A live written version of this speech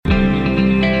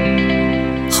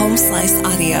Home Slice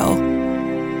Audio.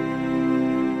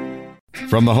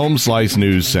 From the Home Slice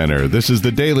News Center, this is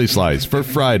the Daily Slice for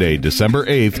Friday, December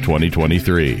 8th,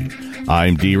 2023.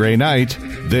 I'm D. Ray Knight.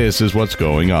 This is what's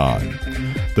going on.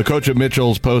 The coach of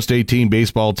Mitchell's post-18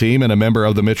 baseball team and a member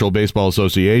of the Mitchell Baseball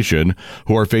Association,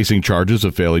 who are facing charges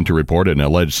of failing to report an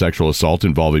alleged sexual assault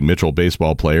involving Mitchell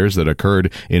baseball players that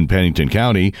occurred in Pennington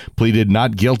County, pleaded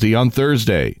not guilty on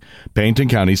Thursday. Pennington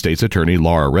County State's Attorney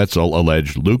Laura Retzel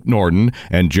alleged Luke Norton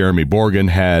and Jeremy Borgen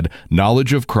had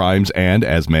knowledge of crimes and,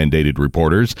 as mandated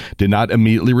reporters, did not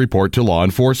immediately report to law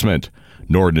enforcement.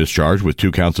 Norton is charged with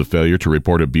 2 counts of failure to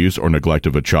report abuse or neglect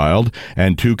of a child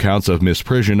and 2 counts of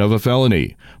misprision of a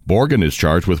felony. Borgen is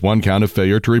charged with 1 count of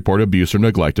failure to report abuse or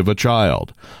neglect of a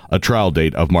child. A trial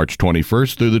date of March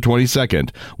 21st through the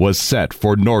 22nd was set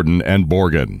for Norton and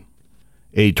Borgen.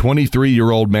 A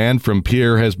 23-year-old man from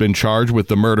Pierre has been charged with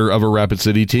the murder of a Rapid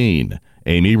City teen.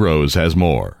 Amy Rose has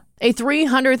more. A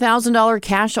 $300,000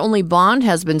 cash-only bond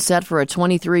has been set for a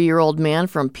 23-year-old man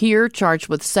from Pierre charged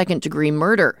with second-degree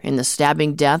murder in the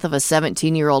stabbing death of a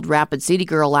 17-year-old Rapid City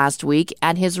girl last week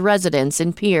at his residence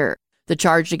in Pierre. The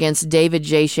charge against David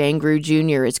J. Shangru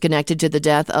Jr. is connected to the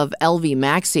death of Elvie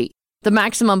Maxey. The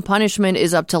maximum punishment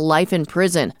is up to life in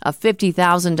prison, a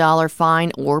 $50,000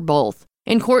 fine, or both.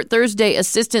 In court Thursday,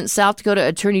 Assistant South Dakota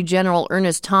Attorney General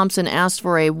Ernest Thompson asked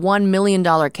for a $1 million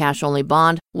cash-only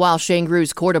bond, while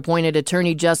Shangru's court-appointed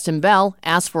attorney Justin Bell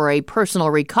asked for a personal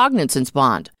recognizance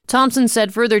bond. Thompson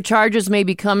said further charges may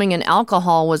be coming and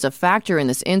alcohol was a factor in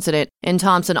this incident, and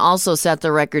Thompson also set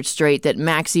the record straight that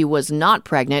Maxey was not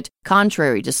pregnant,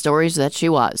 contrary to stories that she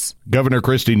was. Governor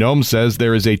Kristi Noem says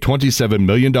there is a $27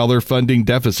 million funding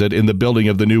deficit in the building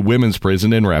of the new women's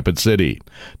prison in Rapid City.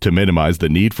 To minimize the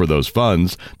need for those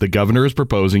funds, the governor is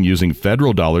proposing using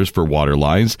federal dollars for water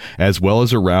lines, as well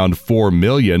as around $4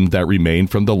 million that remain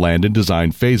from the land and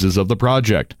design phases of the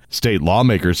project. State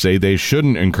lawmakers say they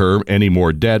shouldn't incur any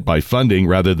more debt by funding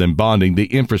rather than bonding the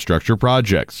infrastructure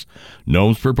projects.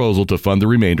 Noem's proposal to fund the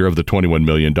remainder of the $21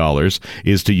 million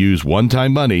is to use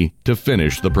one-time money to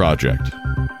finish the project.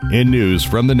 In news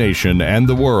from the nation and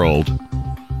the world,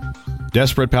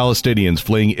 desperate Palestinians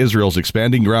fleeing Israel's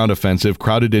expanding ground offensive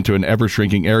crowded into an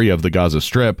ever-shrinking area of the Gaza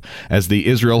Strip as the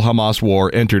Israel-Hamas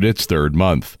war entered its 3rd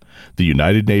month. The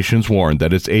United Nations warned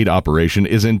that its aid operation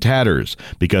is in tatters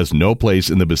because no place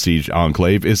in the besieged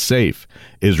enclave is safe.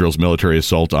 Israel's military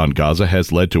assault on Gaza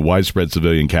has led to widespread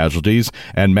civilian casualties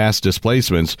and mass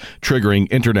displacements, triggering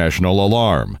international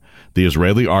alarm. The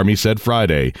Israeli army said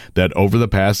Friday that over the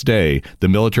past day, the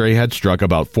military had struck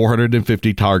about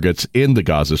 450 targets in the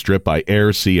Gaza Strip by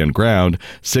air, sea, and ground,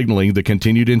 signaling the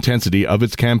continued intensity of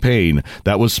its campaign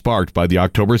that was sparked by the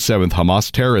October 7th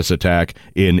Hamas terrorist attack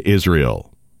in Israel.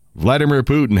 Vladimir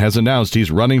Putin has announced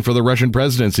he's running for the Russian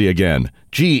presidency again.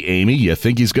 Gee, Amy, you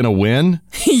think he's going to win?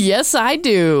 Yes, I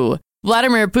do.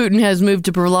 Vladimir Putin has moved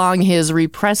to prolong his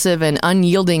repressive and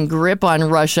unyielding grip on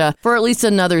Russia for at least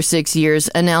another 6 years,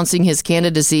 announcing his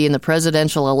candidacy in the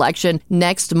presidential election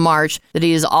next March that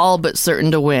he is all but certain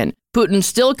to win. Putin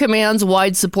still commands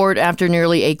wide support after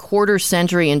nearly a quarter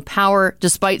century in power,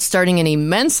 despite starting an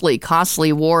immensely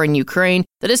costly war in Ukraine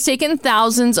that has taken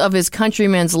thousands of his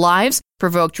countrymen's lives,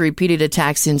 provoked repeated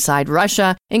attacks inside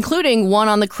Russia, including one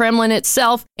on the Kremlin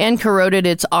itself, and corroded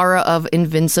its aura of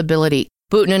invincibility.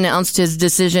 Putin announced his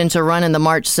decision to run in the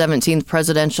March 17th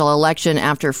presidential election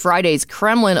after Friday's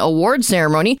Kremlin award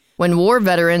ceremony, when war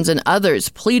veterans and others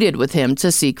pleaded with him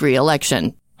to seek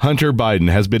re-election. Hunter Biden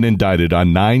has been indicted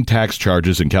on 9 tax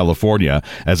charges in California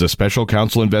as a special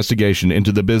counsel investigation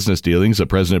into the business dealings of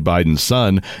President Biden's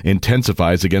son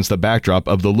intensifies against the backdrop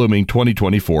of the looming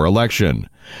 2024 election.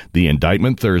 The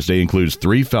indictment Thursday includes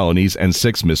 3 felonies and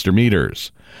 6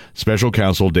 misdemeanors. Special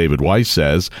counsel David Weiss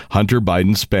says Hunter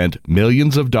Biden spent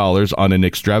millions of dollars on an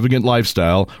extravagant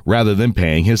lifestyle rather than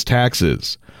paying his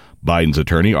taxes. Biden's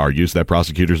attorney argues that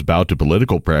prosecutors bowed to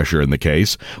political pressure in the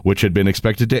case, which had been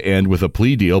expected to end with a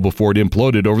plea deal before it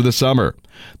imploded over the summer.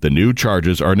 The new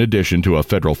charges are in addition to a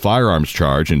federal firearms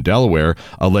charge in Delaware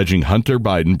alleging Hunter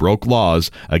Biden broke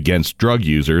laws against drug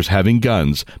users having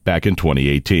guns back in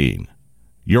 2018.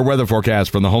 Your weather forecast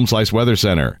from the Home Slice Weather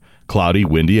Center. Cloudy,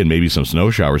 windy, and maybe some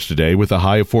snow showers today with a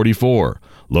high of 44.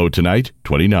 Low tonight,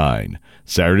 29.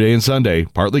 Saturday and Sunday,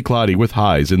 partly cloudy with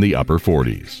highs in the upper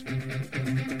 40s.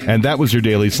 And that was your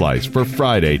Daily Slice for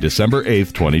Friday, December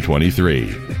 8th,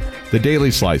 2023. The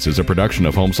Daily Slice is a production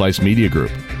of Home Slice Media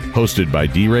Group, hosted by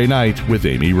D. Ray Knight with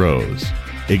Amy Rose.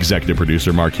 Executive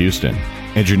producer Mark Houston.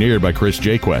 Engineered by Chris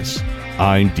Jaquess.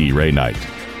 I'm D. Ray Knight.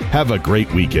 Have a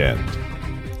great weekend.